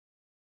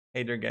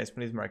Hey there guys,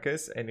 my name is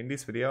Marcus, and in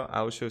this video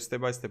I will show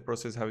step-by-step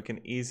process how you can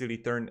easily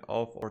turn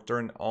off or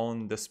turn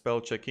on the spell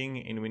checking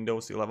in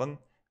Windows 11.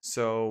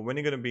 So when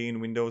you're going to be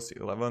in Windows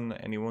 11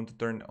 and you want to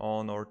turn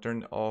on or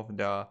turn off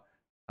the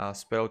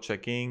spell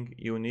checking,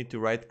 you need to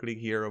right click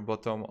here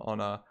bottom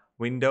on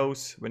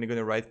Windows. When you're going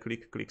to right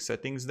click, click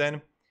settings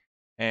then.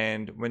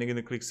 And when you're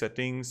going to click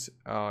settings,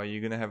 you're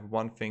going to have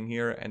one thing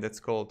here, and that's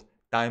called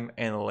time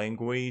and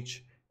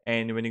language.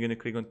 And when you're going to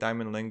click on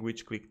time and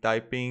language, click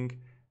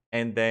typing,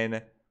 and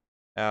then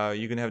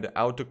you're gonna have the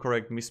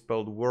autocorrect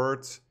misspelled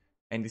words,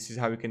 and this is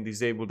how you can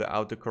disable the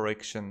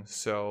autocorrection.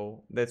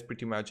 So that's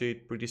pretty much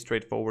it. Pretty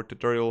straightforward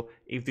tutorial.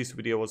 If this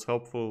video was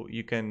helpful,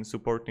 you can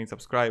support me and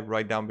subscribe.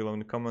 Write down below in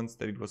the comments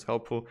that it was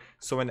helpful,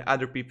 so when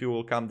other people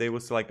will come, they will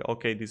say like,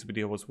 okay, this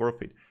video was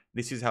worth it.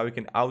 This is how you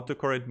can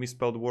autocorrect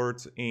misspelled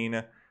words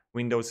in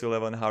Windows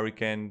 11, how you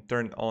can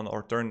turn on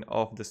or turn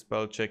off the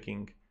spell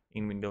checking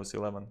in Windows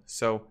 11.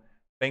 So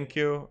thank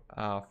you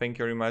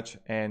very much,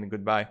 and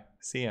goodbye.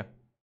 See ya.